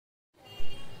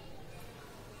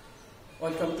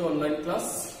Welcome to online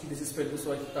class. This is Ferdous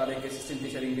with Tarek, assistant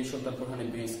teacher English, Sultanpur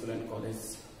H.B School and College.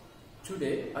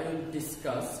 Today I will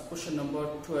discuss question number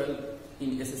 12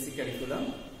 in SSC curriculum.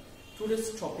 Today's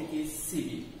topic is CV.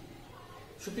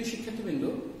 সুপ্রিয় শিক্ষার্থীবৃন্দ,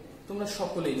 তোমরা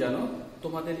সকলেই জানো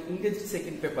তোমাদের ইংরেজি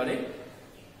second পেপারে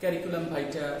curriculum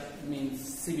ভাইটা means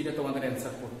সিভিটা তোমাদের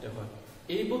অ্যান্সার করতে হয়।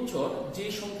 এই বছর যে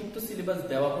সংক্ষিপ্ত সিলেবাস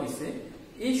দেওয়া হয়েছে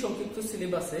এই সংক্ষিপ্ত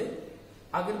সিলেবাসে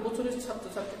আগের বছরের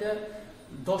ছাত্রছাত্রীরা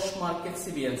 10 মার্কের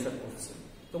সিভি অ্যান্সার করছে,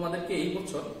 তোমাদেরকে এই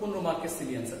বছর 15 মার্কের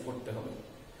সিভি অ্যান্সার করতে হবে।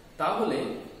 তাহলে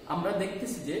আমরা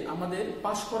দেখতেছি যে আমাদের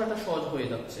পাস করাটা সহজ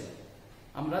হয়ে যাচ্ছে।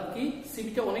 আমরা কি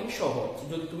সিভিটা অনেক সহজ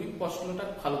যদি তুমি প্রশ্নটা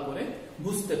ভালো করে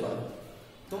বুঝতে পারো।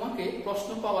 তোমাকে প্রশ্ন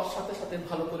পাওয়ার সাথে সাথে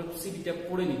ভালো করে সিভিটা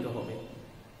পড়ে নিতে হবে।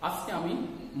 আজকে আমি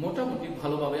মোটামুটি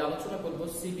ভালোভাবে আলোচনা করব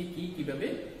সিভি কি কিভাবে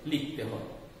লিখতে হয়।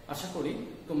 আশা করি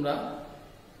তোমরা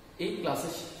এই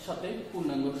ক্লাসের সাথে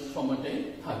পূর্ণাঙ্গ সময়টাই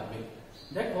থাকবে।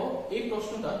 দেখো, এই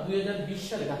প্রশ্নটা 2020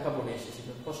 সালে ঢাকা বোর্ডে এসেছিল।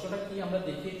 প্রশ্নটা কি আমরা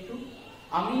দেখি একটু।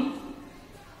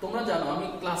 তোমরা জানো আমি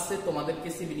ক্লাসে তোমাদেরকে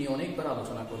সিভি নিয়ে অনেকবার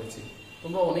আলোচনা করেছি।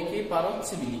 তোমরা অনেকেই পারো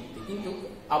সিভি লিখতে, কিন্তু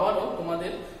আবারও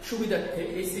তোমাদের সুবিধার্থে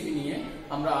এই সিভি নিয়ে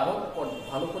আমরা আরো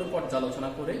ভালো করে পর্যালোচনা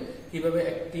করে কিভাবে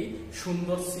একটি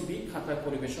সুন্দর সিভি খাতায়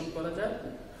পরিবেশন করা যায়,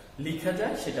 লেখা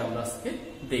যায়, সেটা আমরা আজকে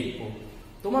দেখব।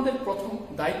 তোমাদের প্রথম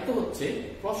দায়িত্ব হচ্ছে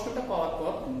প্রশ্নটা পাওয়ার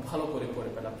পর ভালো করে পড়ে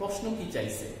ফেলা। প্রশ্ন কি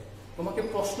চাইছে তোমাকে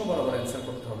প্রশ্ন বরাবর অ্যান্সার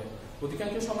করতে হবে।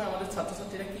 অধিকাংশ সময় আমাদের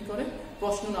ছাত্রছাত্রীরা কি করে,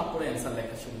 প্রশ্ন না পড়ে অ্যান্সার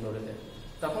লেখা শুরু করে দেয়।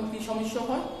 তখন কি সমস্যা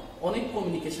হয়, অনেক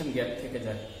কমিউনিকেশন গ্যাপ থেকে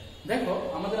যায়। দেখো,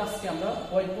 আমাদের আজকে আমরা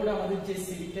হোয়াইট বোর্ডে আমাদের যে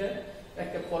সিভিটা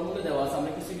একটা ফর্মুলা দেওয়া আছে,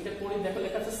 আমরা কি সিভিটা পড়ি। দেখো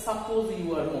লেখা আছে সাপোজ ইউ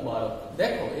আর মোবারক।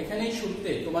 দেখো এখানেই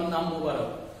শুরুতে তোমার নাম মোবারক।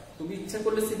 তুমি ইচ্ছা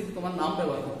করলে সিভিতে তোমার নাম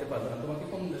ব্যবহার করতে পারবে না, তোমাকে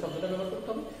কোন শব্দটা ব্যবহার করতে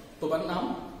হবে, তোমার নাম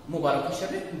মোবারক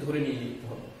হিসাবে ধরে নিয়ে লিখতে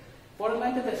হবে। পরের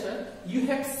লাইনটা দেখো, you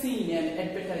have seen an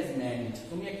advertisement.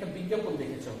 তুমি একটা বিজ্ঞাপন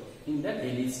দেখেছো ইন দ্য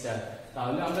ডেইলি স্টার।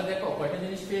 তাহলে আমরা দেখো কয়টা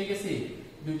জিনিস পেয়ে গেছি,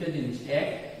 দুইটা জিনিস। এক,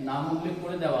 নাম উল্লেখ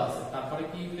করে দেওয়া আছে, তারপরে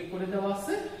কি উল্লেখ করে দেওয়া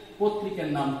আছে, পত্রিকার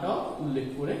নামটাও উল্লেখ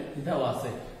করে দেওয়া আছে।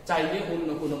 চাইলে অন্য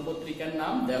কোনো পত্রিকার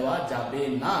নাম দেওয়া যাবে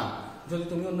না। যদি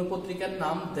তুমি অন্য পত্রিকার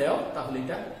নাম দাও তাহলে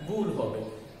এটা ভুল হবে।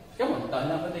 কেমন?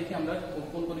 তাহলে আমরা দেখি আমরা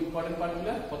কোন কোন ইম্পর্টেন্ট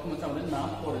পার্টগুলো। প্রথম হচ্ছে আমাদের নাম,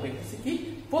 পরে দেখতেছি কি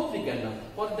পত্রিকার নাম,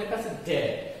 পরে দেখা আছে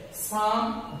date. Some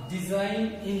design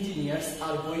engineers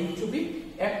are going to be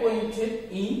appointed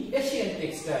in Asian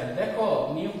Textile. দেখো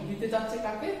নিয়োগ দিতে যাচ্ছে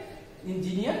কাকে,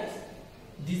 ইঞ্জিনিয়ার,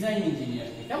 ডিজাইন ইঞ্জিনিয়ার।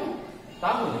 কেমন?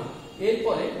 তাহলে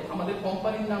এরপরে আমাদের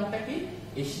কোম্পানির নামটা কি,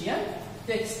 এশিয়ান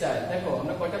টেক্সটাইল। দেখো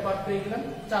আমরা কয়টা পার্ট পেয়ে গেলাম,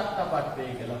 4টা পার্ট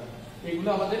পেয়ে গেলাম। এগুলো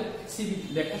আমাদের সিভি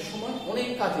লেখার সময় অনেক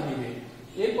কাজে দিবে।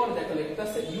 এরপর দেখো লেখা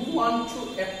আছে you want to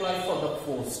apply for the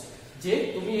post, যে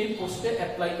তুমি এই পোস্টে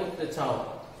অ্যাপ্লাই করতে চাও।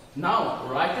 Now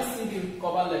write a CV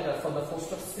cover letter for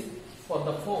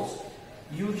the post.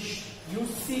 Your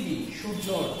CV should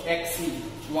not exceed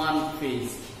 1 page.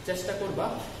 চেষ্টা করবা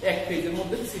এক পেজের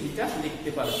মধ্যে সিভিটা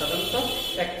লিখতে পারো। সাধারণত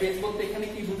এক পেজ বলতে এখানে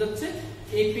কি বোঝাচ্ছে,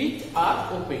 এ পিঠ আর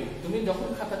ও পেজ। তুমি যখন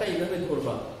খাতাটা এইভাবে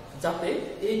ধরবা যাতে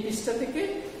এই পৃষ্ঠা থেকে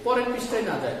পরের পৃষ্ঠায়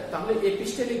না যায়, তাহলে এই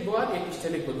পৃষ্ঠায় লিখবো আর এই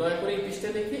পৃষ্ঠায় লিখবো। দয়া করে এই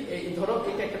পৃষ্ঠায় লিখে, এই ধরো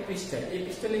এটা একটা পৃষ্ঠা, এই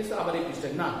পৃষ্ঠায় লিখছো আবার এই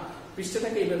পৃষ্ঠায় না,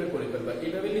 পৃষ্ঠাটাকে এইভাবে করে ফেলবা।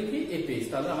 এইভাবে লিখি এই পেজ,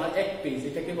 তাহলে আমার এক পেজ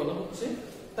এটাকে বলা হচ্ছে।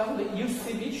 তাহলে your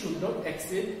CV should not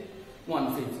exceed 1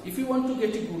 page. If you want to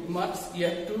get a good marks, you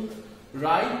have to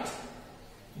write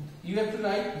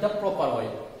the proper way.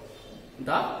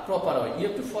 You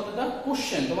have to follow the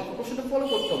question. তোমাকে কোশ্চেনটা ফলো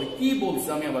করতে হবে, কি বলছে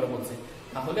আমি আবার বলছি।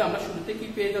 তাহলে আমরা শুরুতে কি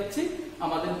পেয়ে যাচ্ছি,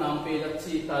 আমাদের নাম পেয়ে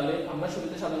যাচ্ছি। তাহলে আমরা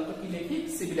শুরুতে সাধারণত কি লিখি,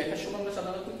 সিভি লেখার সময় আমরা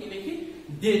সাধারণত কি লিখি,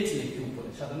 ডেট লিখি উপরে।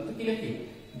 সাধারণত কি লিখি,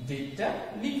 ডেটটা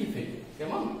লিখে ফেলি।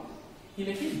 কেমন? কি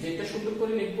লিখি, ডেটটা সুন্দর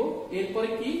করে লিখবো। এরপরে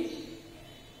কি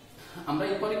আমরা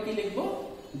লিখবো,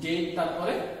 ডেট,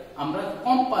 তারপরে আমরা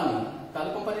কোম্পানি। তাহলে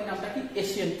কোম্পানির নামটা কি,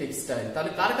 এশিয়ান টেক্সটাইল।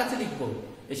 তাহলে কার কাছে লিখবো,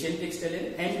 এশিয়ান টেক্সটাইলের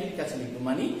এমডির কাছে লিখবো,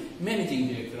 মানে ম্যানেজিং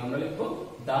ডিরেক্টর। আমরা লিখবো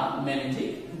দা ম্যানেজিং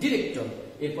ডিরেক্টর।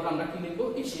 এরপর আমরা কি লিখবো,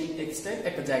 এশিয়ান টেক্সটাইল,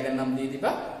 একটা জায়গার নাম দিয়ে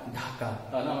দিবা ঢাকা।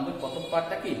 তাহলে আমাদের প্রথম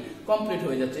পার্টটা কি কমপ্লিট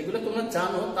হয়ে যাচ্ছে। এগুলো তোমরা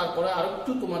জানো, তারপরে আরো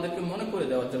একটু তোমাদেরকে মনে করে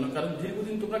দেওয়ার জন্য, কারণ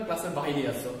দীর্ঘদিন তোমরা ক্লাসের বাইরে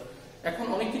আছো, এখন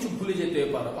অনেক কিছু ভুলে যেতে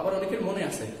পারো, আবার অনেকের মনে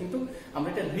আছে, কিন্তু আমরা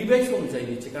এটা রিভাইজ অনুযায়ী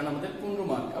নিচ্ছি। কারণ আমাদের 15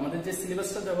 মার্ক, আমাদের যে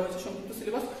সিলেবাসটা দেওয়া হয়েছে সংক্ষিপ্ত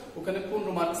সিলেবাস, ওখানে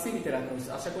 15 মার্ক সিভিতে রাখা হয়েছে।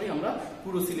 আশা করি আমরা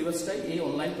পুরো সিলেবাসটাই এই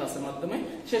অনলাইন ক্লাসের মাধ্যমে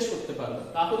শেষ করতে পারবো।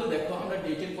 তাহলে দেখো আমরা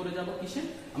ডেটের পরে যাবো কিসে,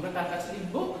 আমরা কার কাছে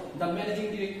লিখবো, দ্য ম্যানেজিং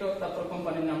ডিরেক্টর। তারপর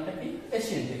কোম্পানির নামটা কি,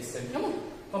 এশিয়ান টেক্সটাইল। কেমন?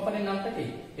 কোম্পানির নামটা কি,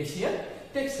 এশিয়ান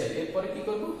টেক্সটাইল। এরপরে কি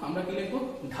করবো, আমরা কি লিখবো,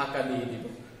 ঢাকা দিয়ে দিব।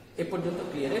 এ পর্যন্ত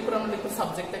ক্লিয়ার। এরপর আমরা লিখবো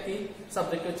সাবজেক্টটা কি,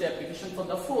 সাবজেক্ট হচ্ছে অ্যাপ্লিকেশন ফর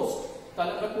দ্য পোস্ট।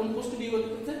 তাহলে আমরা কোন পোস্ট দিয়ে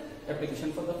বলতে, application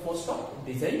for the post of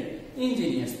design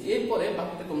engineers. এরপরে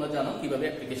বাকিটা তোমরা জানো কিভাবে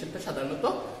অ্যাপ্লিকেশনটা সাধারণত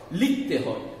লিখতে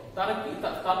হয়।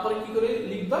 তারপরে কি করে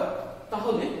লিখবা,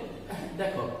 তাহলে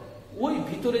দেখো ওই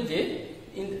ভিতরে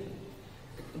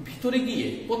গিয়ে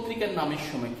পত্রিকার নামের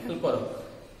সময় খেয়াল করো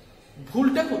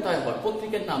ভুলটা কোথায় হয়।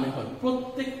 পত্রিকার নামে হয়,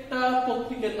 প্রত্যেকটা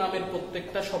পত্রিকার নামের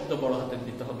প্রত্যেকটা শব্দ বড় হাতের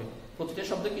দিতে হবে। প্রতিটা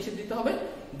শব্দ কিসে দিতে হবে?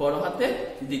 বড় হাতে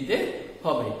দিতে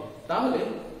হবে। তাহলে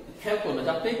খেয়াল করবে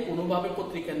যাতে কোনোভাবে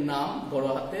পত্রিকার নাম বড়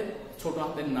হাতের ছোট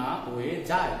হাতের না হয়ে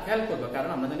যায়, খেয়াল করবে। কারণ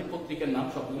আমরা জানি পত্রিকার নাম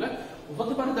সবগুলো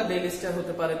হতে পারে, দা ডেইলি স্টার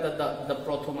হতে পারে, দা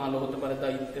প্রথম আলো হতে পারে, দা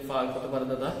ইত্তেফাক হতে পারে,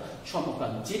 দা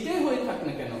সমকাল, যেটাই হয়ে থাক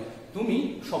না কেন তুমি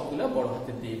সবগুলা বড়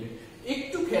হাতে দিবে।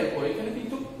 একটু খেয়াল করে এখানে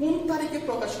কিন্তু কোন তারিখে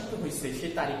প্রকাশিত হয়েছে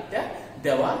সেই তারিখটা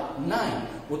দেওয়া নাই।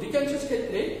 অধিকাংশ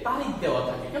ক্ষেত্রে তারিখ দেওয়া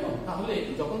থাকে। কেন? তাহলে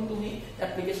যখন তুমি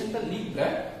অ্যাপ্লিকেশনটা লিখবে,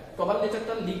 কভার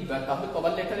লেটারটা লিখবে, তাহলে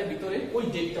কভার লেটারের ভিতরে ওই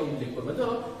ডেটটা উল্লেখ করবে।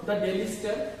 ধরো দা ডেইলি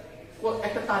স্টার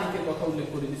একটা তারিখের কথা উল্লেখ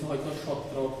করে দিচ্ছে, হয়তো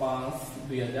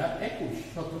 17/5/2021,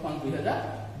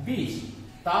 17/5/2020।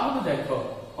 তাহলে দেখো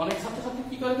অনেক ছাত্রছাত্রী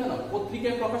কি করে জানো,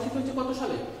 পত্রিকায় প্রকাশিত হয়েছে কত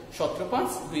সালে?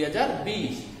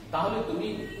 17/5/2020। তাহলে তুমি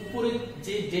উপরে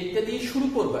যে ডেটটা দিয়ে শুরু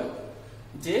করবে,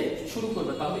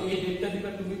 তাহলে এই ডেটটা দিবে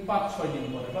তুমি 5-6 দিন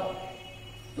পরে, বা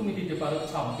তুমি দিতে পারো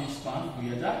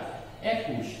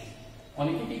 26/5/2021।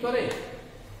 অনেকে কি করে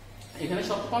এখানে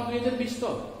 17/5/2020,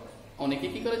 তো অনেকে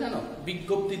কি করে জানো,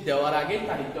 বিজ্ঞপ্তি দেওয়ার আগে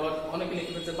তারিখ দেওয়ার, অনেকে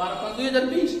লিখে ফেলছে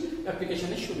 12/5/2020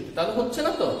 অ্যাপ্লিকেশনের শুরুতে। তাহলে হচ্ছে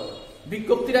না তো,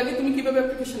 বিজ্ঞপ্তির আগে তুমি কিভাবে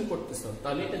অ্যাপ্লিকেশন করতেছো?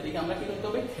 তাহলে এটার দিকে আমরা কি করতে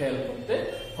হবে? খেয়াল করতে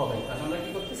হবে। তাহলে আমরা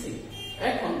কি করতেছি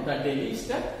এখন, দা ডেইলি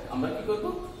স্টার আমরা কি করবো,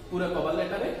 পুরো কভার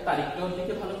লেটারে তারিখটার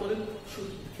দিকে ভালো করে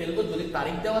খেলবো। যদি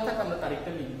তারিখ দেওয়া থাকে আমরা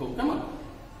তারিখটা লিখবো, কেমন?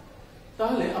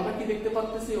 তাহলে আমরা কি দেখতে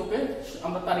পাচ্ছি, ওকে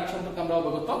আমরা তারিখ সম্পর্কে আমরা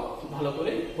অবগত ভালো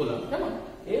করে হলাম, কেমন?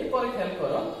 এরপরে খেয়াল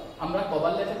করো, আমরা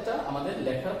কভার লেটারটা আমাদের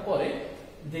লেখার পরে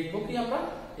দেখবো কি আমরা,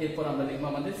 এরপর আমরা লিখবো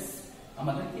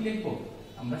আমাদের কি লিখবো,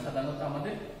 আমরা সাধারণত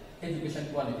আমাদের এডুকেশন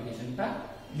কোয়ালিফিকেশনটা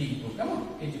লিখবো, কেমন?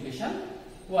 এডুকেশন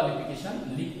কোয়ালিফিকেশন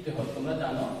লিখতে হয়। তোমরা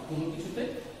জানো কোনো কিছুতে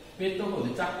পেতে হলে,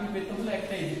 চাকরি পেতে হলে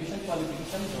একটা এডুকেশন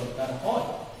কোয়ালিফিকেশন দরকার হয়।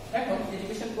 এখন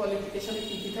এডুকেশন কোয়ালিফিকেশনে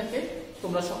কি কি থাকে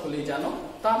তোমরা সকলেই জানো।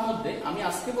 তার মধ্যে আমি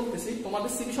আজকে বলতেছি,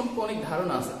 তোমাদের সিভি সম্পর্কে অনেক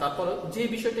ধারণা আছে, তারপর যে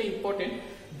বিষয়টা ইম্পর্টেন্ট,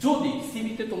 যদি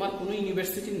সিভিতে তোমার কোনো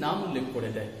ইউনিভার্সিটির নাম উল্লেখ করে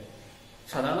দেয়,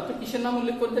 সাধারণত কিসের নাম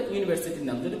উল্লেখ করে দেয়? ইউনিভার্সিটির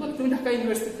নাম। যদি বলে তুমি ঢাকা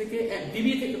ইউনিভার্সিটি থেকে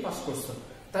বিবিএ থেকে পাস করছো,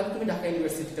 তাহলে তুমি ঢাকা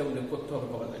ইউনিভার্সিটিটা উল্লেখ করতে হবে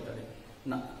কভার লেটারে।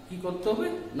 না, কি করতে হবে?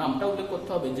 নামটা উল্লেখ করতে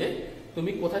হবে, যে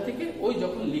তুমি কোথা থেকে, ওই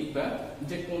যখন লিখবা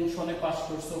যে কোন সনে পাস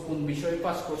করছো, কোন বিষয়ে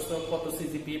পাস করছো, কত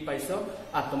সিজিপিএ পাইছো,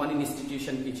 আর তোমার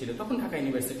ইনস্টিটিউশন কি ছিল, তখন ঢাকা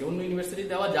ইউনিভার্সিটি। অন্য ইউনিভার্সিটি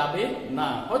দেওয়া যাবে না।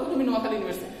 হয়তো তুমি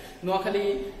নোয়াখালী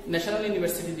ন্যাশনাল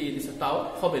ইউনিভার্সিটি দিয়ে দিছো, তাও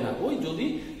হবে না। ওই যদি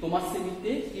তোমার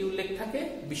সিভিতে কি উল্লেখ থাকে,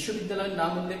 বিশ্ববিদ্যালয়ের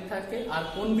নাম উল্লেখ থাকে, আর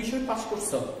কোন বিষয়ে পাস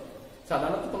করছো।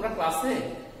 সাধারণত তোমরা ক্লাসে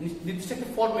নির্দিষ্ট একটা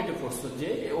ফরম্যাটে পড়ছো যে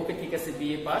ওকে ঠিক আছে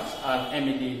বিএ পাস আর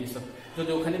এমএ দিয়ে দিছো।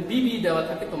 যদি ওখানে বিবিএ দেওয়া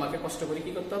থাকে, তোমাকে কষ্ট করে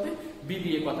কি করতে হবে?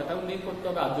 বিবিএ কথাটা উল্লেখ করতে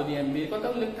হবে। আর যদি এমবিএ কথা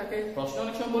উল্লেখ থাকে, প্রশ্ন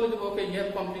অনেক সময় বলে দেবো okay you have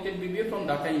completed BBA from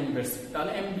Dhaka university,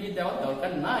 তাহলে এমবিএ দেওয়ার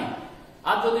দরকার নাই।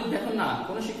 আর যদি দেখো না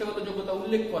কোনো শিক্ষাগত যোগ্যতা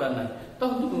উল্লেখ করা নাই,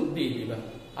 তখন তুমি দিয়ে দিবা।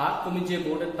 আর তুমি যে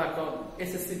বোর্ডের টাকা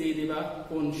এসএসসি দিয়ে দিবা,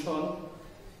 কোন সন,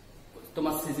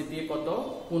 তোমার সিজিপিএ কত,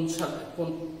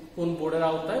 কোন বোর্ডের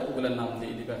আওতায়, ওগুলোর নাম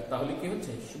দিয়ে দিবা। তাহলে কি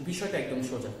হচ্ছে, বিষয়টা একদম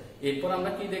সোজা। এরপর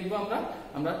আমরা কি দেখবো,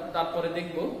 আমরা তারপরে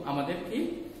দেখবো আমাদের কি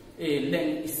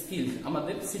স্কিল,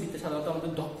 আমাদের সিভিতে সাধারণত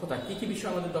আমাদের দক্ষতা, কি কি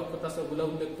বিষয় আমাদের দক্ষতা আছে ওগুলো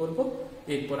উল্লেখ করবো।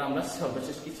 এরপর আমরা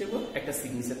সর্বশেষ কি করবো, একটা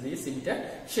সিগনেচার দিয়ে সিভিটা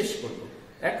শেষ করবো।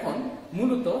 এখন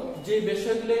মূলত যে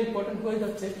বিষয়গুলো ইম্পর্টেন্ট হয়ে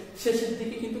যাচ্ছে, শেষের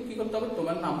দিকে কিন্তু কি করতে হবে,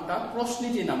 তোমার নামটা, প্রশ্নে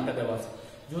যে নামটা দেওয়া আছে,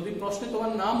 যদি প্রশ্নে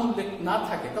তোমার নাম উল্লেখ না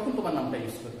থাকে, তখন তোমার নামটা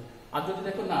ইউজ করবে। আর যদি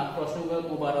দেখো না প্রশ্নগুলো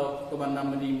মোবারক, তোমার নাম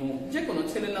রিমু, যে কোনো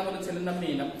ছেলের নাম হলে ছেলের নাম,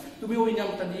 মেয়ে নাম, তুমি ওই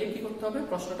নামটা দিয়ে কি করতে হবে,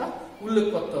 প্রশ্নটা উল্লেখ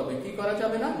করতে হবে। কি করা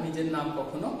যাবে না, নিজের নাম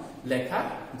কখনো লেখা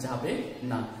যাবে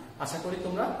না। আশা করি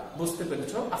তোমরা বুঝতে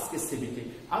পেরেছো আজকের সিভিতে।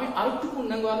 আমি আরো একটু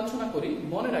পূর্ণাঙ্গ আলোচনা করি।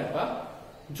 মনে রাখবা,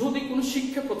 যদি কোনো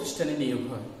শিক্ষা প্রতিষ্ঠানে নিয়োগ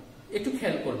হয়, একটু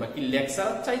খেয়াল করবা কি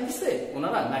লেকচারার চাইতেছে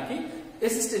ওনারা নাকি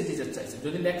অ্যাসিস্ট্যান্ট টিচার চাইছে।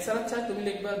 যদি লেকচারার চায়, তুমি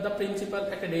লিখবা দ্য প্রিন্সিপাল,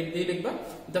 একটা ডেট দিয়ে লিখবা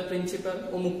দ্য প্রিন্সিপাল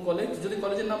অমুক কলেজ। যদি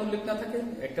কলেজের নাম উল্লেখ না থাকে,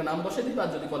 একটা নাম বসে দিবা,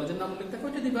 আর যদি কলেজের নাম উল্লেখ থাকে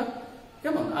ওইটা দিবা,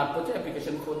 কেমন? আর হচ্ছে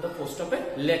application for the post of A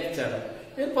lecturer.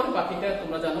 এরপরে বাকিটা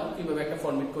তোমরা জানো কিভাবে একটা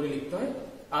ফরম্যাট করে লিখতে হয়।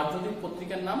 আর যদি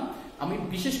পত্রিকার নাম, আমি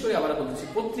বিশেষ করে আবার বলছি,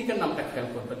 পত্রিকার নামটা খেয়াল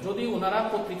করবে। যদি ওনারা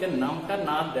পত্রিকার নামটা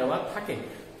না দেওয়া থাকে,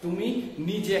 তুমি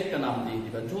নিজে একটা নাম দিয়ে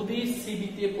দিবা। যদি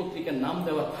সিভিতে পত্রিকার নাম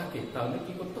দেওয়া থাকে, তাহলে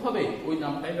কি করতে হবে, ওই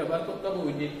নামটাই ব্যবহার করতে হবে,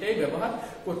 ওই ডেটটাই ব্যবহার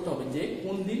করতে হবে, যে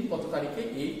কোন দিন কত তারিখে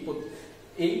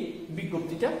এই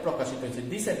বিজ্ঞপ্তিটা প্রকাশিত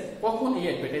হয়েছে। কখন এই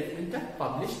অ্যাডভার্টাইজমেন্টটা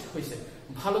পাবলিশড হয়েছে,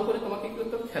 ভালো করে তোমাকে কি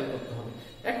করতে হবে, খেয়াল করতে হবে।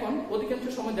 এখন অধিকাংশ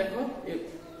সময় দেখো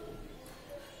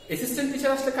অ্যাসিস্ট্যান্ট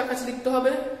টিচার আসলে কার কাছে লিখতে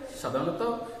হবে, সাধারণত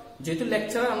যেহেতু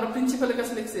লেকচারার আমরা প্রিন্সিপালের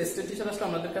কাছে লিখছি, অ্যাসিস্ট্যান্ট টিচার আসলে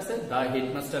আমাদের কাছে দা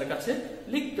হেডমাস্টারের কাছে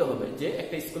লিখতে হবে যে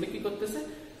একটা স্কুলে কি করতেছে।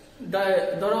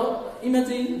 ধরো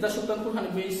imagine the Sultanpur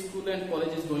Hanif school and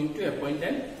college is going to appoint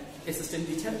an assistant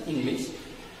teacher English,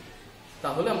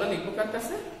 তাহলে আমরা লিখবো কার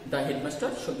কাছে, দা headmaster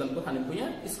Sultanpur হানিফিয়া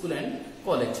school and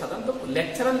college. সাধারণত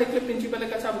লেকচারার লিখলে প্রিন্সিপালের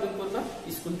কাছে আবেদন করবা,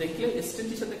 স্কুল দেখলে অ্যাসিস্ট্যান্ট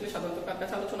টিচার দেখলে সাধারণত কার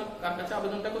কাছে কার কাছে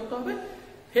আবেদনটা করতে হবে,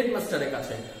 হেডমাস্টারের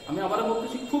কাছে। আমি আবারও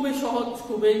বলতেছি খুবই সহজ,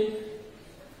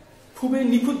 খুবই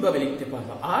নিখুঁত ভাবে লিখতে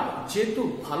পারবা। আর যেহেতু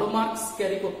ভালো মার্কস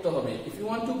ক্যারি করতে হবে, if you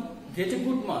want to get a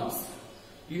good marks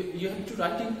you have to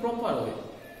right in proper way.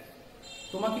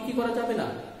 তোমাকে কি করা যাবে না,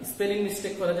 স্পেলিং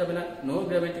মিস্টেক করা যাবে না, নো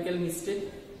গ্রামাটিক্যাল মিস্টেক,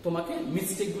 তোমাকে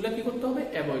মিস্টেক গুলা কি করতে হবে,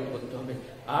 অ্যাভয়েড করতে হবে।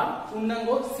 আর পূর্ণাঙ্গ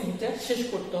সিভিটা শেষ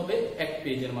করতে হবে এক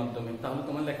পেজের মাধ্যমে, তাহলে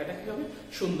তোমার লেখাটা কি হবে,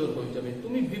 সুন্দর হয়ে যাবে।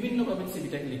 তুমি বিভিন্ন ভাবে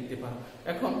সিভিটাকে লিখতে পারো।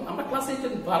 এখন আমরা ক্লাসে এটা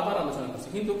বারবার আলোচনা করছি,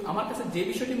 কিন্তু আমার কাছে যে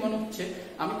বিষয়টি মনে হচ্ছে,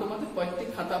 আমি তোমাদের কয়েকটি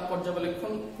খাতা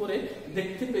পর্যবেক্ষণ করে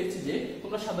দেখতে পেয়েছি যে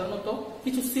তোমরা সাধারণত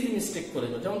কিছু সিলি মিস্টেক করে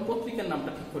যাও। যেমন পত্রিকার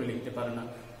নামটা ঠিক করে লিখতে পারে না,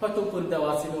 হয়তো উপরে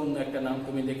দেওয়া ছিল অন্য একটা নাম,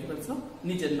 তুমি দেখে ফেলছো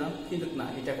নিজের নাম, কিন্তু না,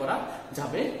 এটা করা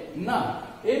যাবে না।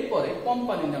 এরপরে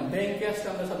কোম্পানির নাম, ব্যাংকে আসলে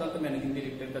আমরা সাধারণত ম্যানেজিং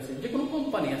ডিরেক্টরের কাছে, যে কোনো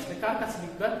কোম্পানি আসলে কার কাছে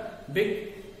লিখবা,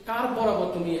 কার বরাবর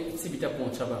তুমি সিভিটা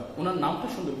পৌঁছাবা, ওনার নামটা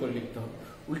সুন্দর করে লিখতে হবে।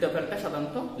 উল্টা পাল্টা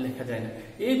সাধারণত লেখা যায় না।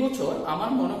 এই বছর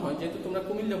আমার মনে হয়, যেহেতু তোমরা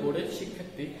কুমিল্লা বোর্ডের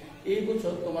শিক্ষার্থী, এই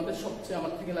বছর তোমাদের সবচেয়ে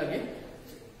আমার থেকে লাগে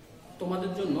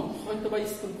তোমাদের জন্য হয়তো বা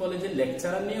স্কুল কলেজের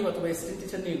লেকচারার নিয়ে অথবা অ্যাসিস্ট্যান্ট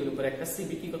টিচার নিয়ে এগুলোর উপর একটা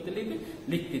সিভি কি করতে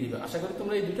লিখতে দিবে। আশা করি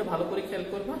তোমরা এই দুইটা ভালো করে খেয়াল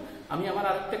করবা। আমি আমার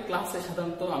আরেকটা ক্লাসে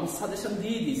সাধারণত আমি সাজেশন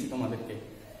দিয়ে দিয়েছি তোমাদেরকে,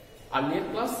 আর্লিয়ার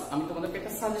ক্লাস আমি তোমাদেরকে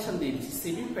একটা সাজেশন দিয়ে দিয়েছি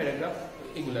সিভি, প্যারাগ্রাফ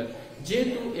এগুলার।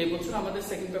 যেহেতু এবছর আমাদের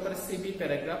সেকেন্ড পেপারে সিভি,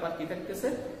 প্যারাগ্রাফ আর কি থাকতেছে,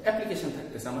 অ্যাপ্লিকেশন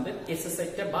থাকতেছে, আমাদের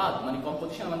এসএসআইটা বাদ, মানে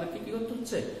কম্পোজিশন আমাদেরকে কি করতে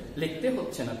হচ্ছে, লিখতে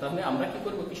হচ্ছে না। তাহলে আমরা কি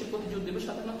করবো, কিসের প্রতি জোর দেবো,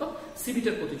 সাধারণত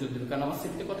সিভিটার প্রতি জোর দেবো, কারণ আমার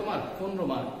সিভিতে কত মার্ক, 15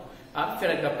 মার্ক। আর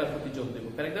প্যারাগ্রাফটার প্রতি জোর দেবো,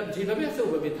 প্যারাগ্রাফ যেভাবে আছে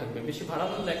ওইভাবেই থাকবে, বেশি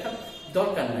বাড়ানো লেখার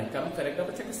দরকার নাই, কারণ প্যারাগ্রাফ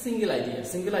হচ্ছে একটা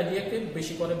সিঙ্গেল আইডিয়াকে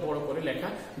বেশি করে বড় করে লেখা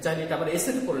যায়, এটা আবার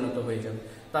এসেতে পরিণত হয়ে যাবে।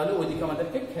 তাহলে ওইদিকে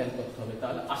আমাদেরকে খেয়াল করতে হবে।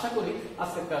 তাহলে আশা করি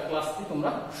আজকের ক্লাসটি তোমরা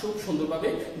খুব সুন্দরভাবে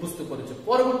বুঝতে পেরেছো।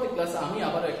 পরবর্তী ক্লাসে আমি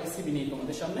আবারও একটি সিভি নিয়ে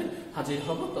তোমাদের সামনে হাজির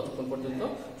হব। ততক্ষণ পর্যন্ত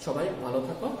সবাই ভালো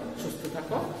থাকো, সুস্থ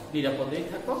থাকো, নিরাপদেই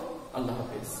থাকো। আল্লাহ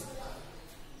হাফেজ।